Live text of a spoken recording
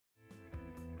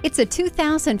It's a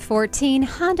 2014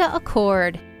 Honda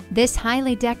Accord. This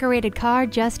highly decorated car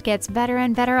just gets better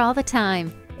and better all the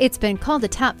time. It's been called a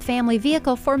top family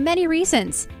vehicle for many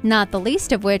reasons, not the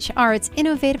least of which are its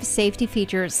innovative safety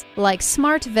features like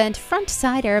smart vent front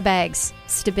side airbags,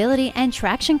 stability and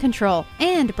traction control,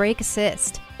 and brake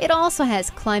assist. It also has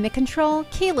climate control,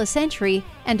 keyless entry,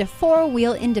 and a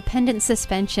 4-wheel independent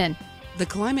suspension. The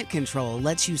climate control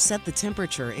lets you set the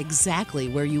temperature exactly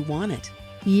where you want it.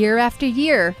 Year after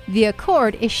year, the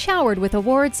Accord is showered with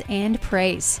awards and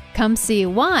praise. Come see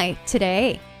why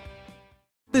today.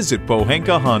 Visit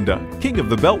Pohanka Honda, King of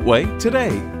the Beltway,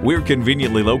 today. We're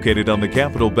conveniently located on the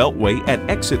Capitol Beltway at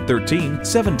Exit 13,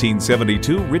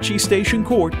 1772 Ritchie Station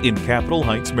Court in Capitol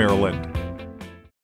Heights, Maryland.